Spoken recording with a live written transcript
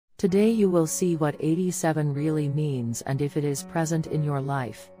Today you will see what 87 really means and if it is present in your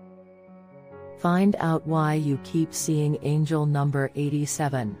life. Find out why you keep seeing angel number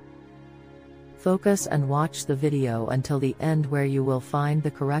 87. Focus and watch the video until the end, where you will find the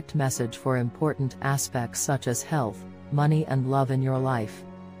correct message for important aspects such as health, money and love in your life.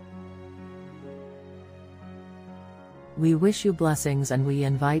 We wish you blessings and we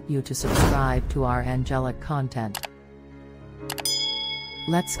invite you to subscribe to our angelic content.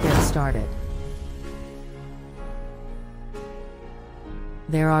 Let's get started.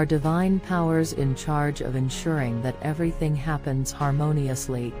 There are divine powers in charge of ensuring that everything happens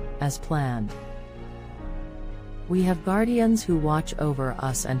harmoniously, as planned. We have guardians who watch over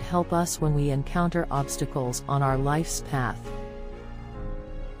us and help us when we encounter obstacles on our life's path.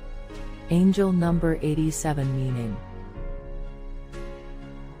 Angel number 87 meaning.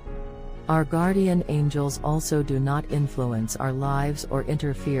 Our guardian angels also do not influence our lives or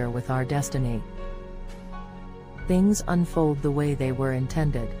interfere with our destiny. Things unfold the way they were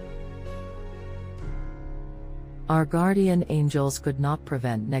intended. Our guardian angels could not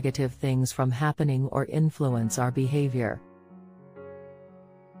prevent negative things from happening or influence our behavior.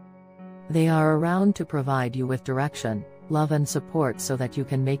 They are around to provide you with direction, love and support so that you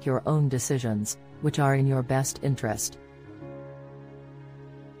can make your own decisions, which are in your best interest.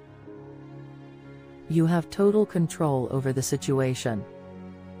 You have total control over the situation.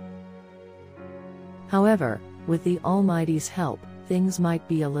 However, with the Almighty's help, things might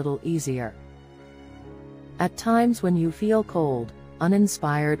be a little easier. At times when you feel cold,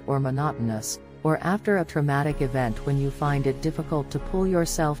 uninspired or monotonous, or after a traumatic event when you find it difficult to pull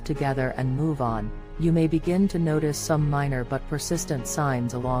yourself together and move on, you may begin to notice some minor but persistent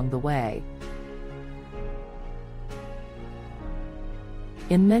signs along the way.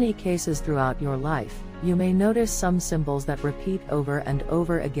 In many cases throughout your life, you may notice some symbols that repeat over and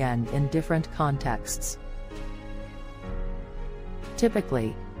over again in different contexts.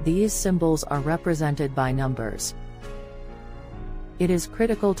 Typically, these symbols are represented by numbers. It is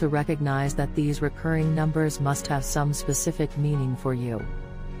critical to recognize that these recurring numbers must have some specific meaning for you.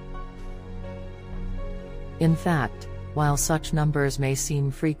 In fact, while such numbers may seem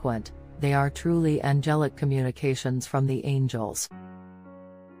frequent, they are truly angelic communications from the angels.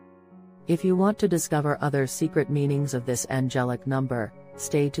 If you want to discover other secret meanings of this angelic number,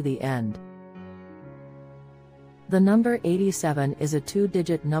 stay to the end. The number 87 is a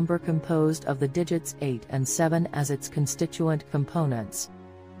two-digit number composed of the digits 8 and 7 as its constituent components.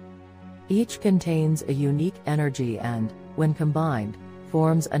 Each contains a unique energy and, when combined,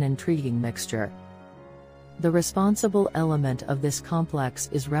 forms an intriguing mixture. The responsible element of this complex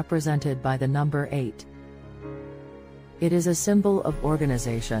is represented by the number 8. It is a symbol of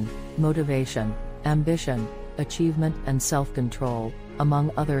organization, motivation, ambition, achievement and self-control, among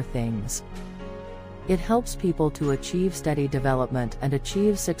other things. It helps people to achieve steady development and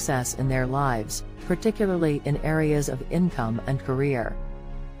achieve success in their lives, particularly in areas of income and career.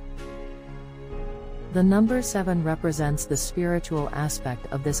 The number 7 represents the spiritual aspect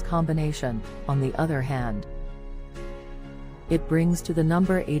of this combination, on the other hand. It brings to the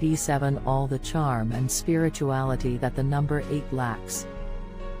number 87 all the charm and spirituality that the number 8 lacks.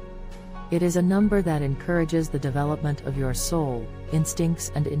 It is a number that encourages the development of your soul,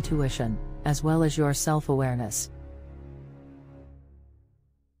 instincts and intuition, as well as your self-awareness.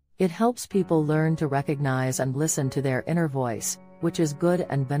 It helps people learn to recognize and listen to their inner voice, which is good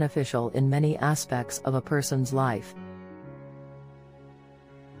and beneficial in many aspects of a person's life.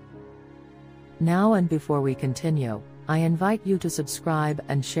 Now and before we continue, I invite you to subscribe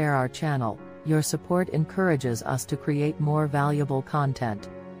and share our channel. Your support encourages us to create more valuable content.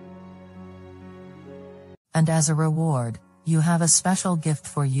 And as a reward, you have a special gift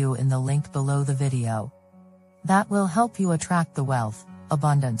for you in the link below the video. That will help you attract the wealth,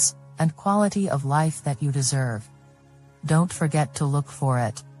 abundance, and quality of life that you deserve. Don't forget to look for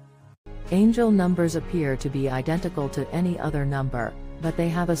it. Angel numbers appear to be identical to any other number, but they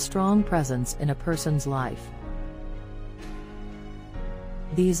have a strong presence in a person's life.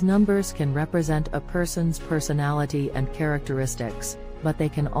 These numbers can represent a person's personality and characteristics, but they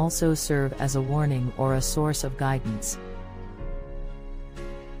can also serve as a warning or a source of guidance.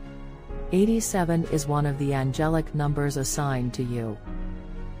 87 is one of the angelic numbers assigned to you.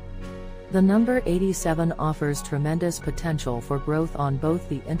 The number 87 offers tremendous potential for growth on both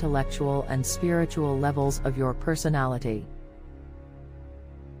the intellectual and spiritual levels of your personality.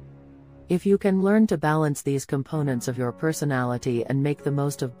 If you can learn to balance these components of your personality and make the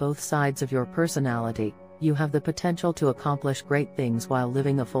most of both sides of your personality, you have the potential to accomplish great things while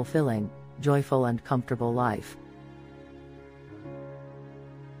living a fulfilling, joyful and comfortable life.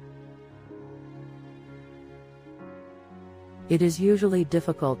 It is usually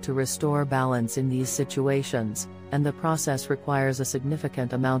difficult to restore balance in these situations, and the process requires a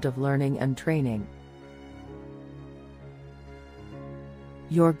significant amount of learning and training.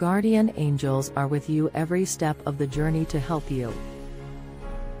 Your guardian angels are with you every step of the journey to help you.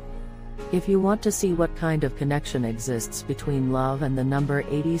 If you want to see what kind of connection exists between love and the number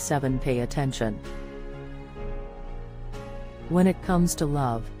 87, pay attention. When it comes to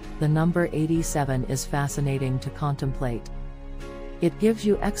love, the number 87 is fascinating to contemplate. It gives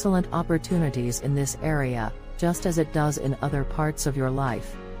you excellent opportunities in this area, just as it does in other parts of your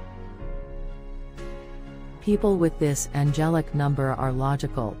life. People with this angelic number are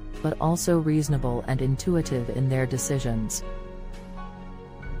logical, but also reasonable and intuitive in their decisions.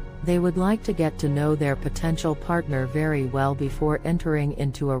 They would like to get to know their potential partner very well before entering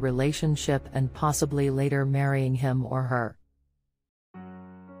into a relationship and possibly later marrying him or her.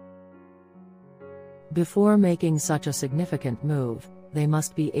 Before making such a significant move, they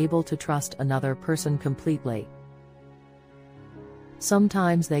must be able to trust another person completely.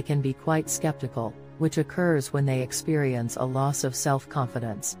 Sometimes they can be quite skeptical, which occurs when they experience a loss of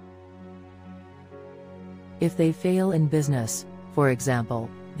self-confidence. If they fail in business, for example,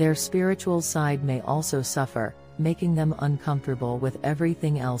 their spiritual side may also suffer, making them uncomfortable with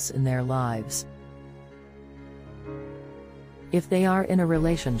everything else in their lives. If they are in a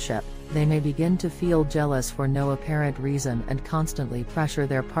relationship, they may begin to feel jealous for no apparent reason and constantly pressure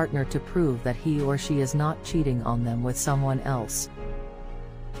their partner to prove that he or she is not cheating on them with someone else.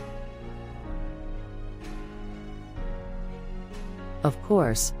 Of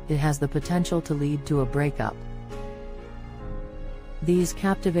course, it has the potential to lead to a breakup. These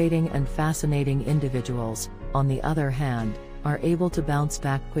captivating and fascinating individuals, on the other hand, are able to bounce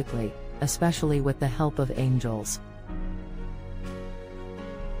back quickly, especially with the help of angels.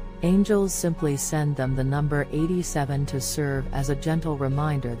 Angels simply send them the number 87 to serve as a gentle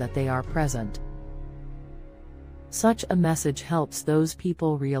reminder that they are present. Such a message helps those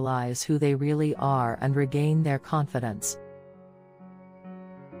people realize who they really are and regain their confidence.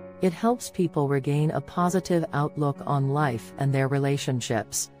 It helps people regain a positive outlook on life and their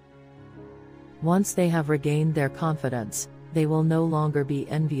relationships. Once they have regained their confidence, they will no longer be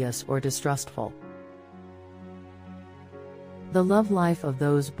envious or distrustful. The love life of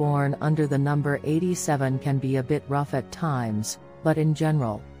those born under the number 87 can be a bit rough at times, but in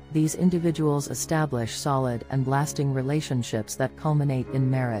general, these individuals establish solid and lasting relationships that culminate in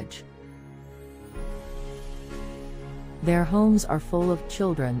marriage. Their homes are full of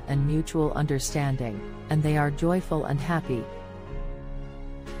children and mutual understanding, and they are joyful and happy.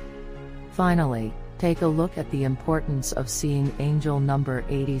 Finally, take a look at the importance of seeing angel number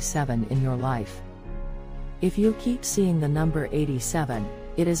 87 in your life. If you keep seeing the number 87,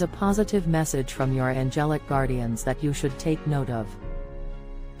 it is a positive message from your angelic guardians that you should take note of.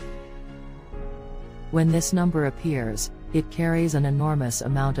 When this number appears, it carries an enormous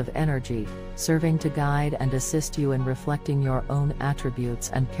amount of energy, serving to guide and assist you in reflecting your own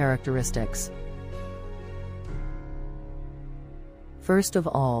attributes and characteristics. First of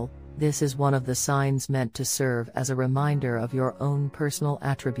all, this is one of the signs meant to serve as a reminder of your own personal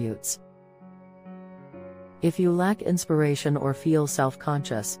attributes. If you lack inspiration or feel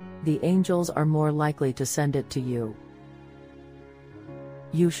self-conscious, the angels are more likely to send it to you.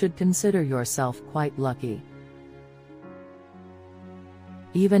 You should consider yourself quite lucky.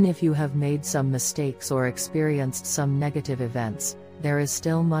 Even if you have made some mistakes or experienced some negative events, there is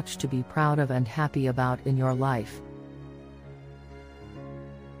still much to be proud of and happy about in your life.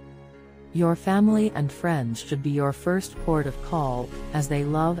 Your family and friends should be your first port of call, as they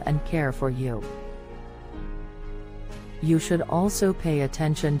love and care for you. You should also pay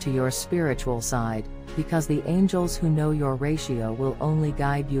attention to your spiritual side, because the angels who know your ratio will only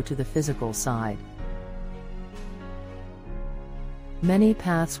guide you to the physical side. Many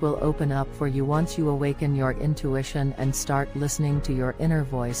paths will open up for you once you awaken your intuition and start listening to your inner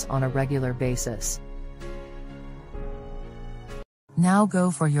voice on a regular basis. Now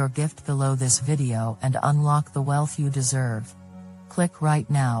go for your gift below this video and unlock the wealth you deserve. Click right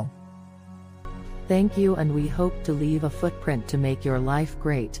now. Thank you, and we hope to leave a footprint to make your life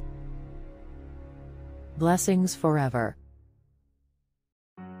great. Blessings forever.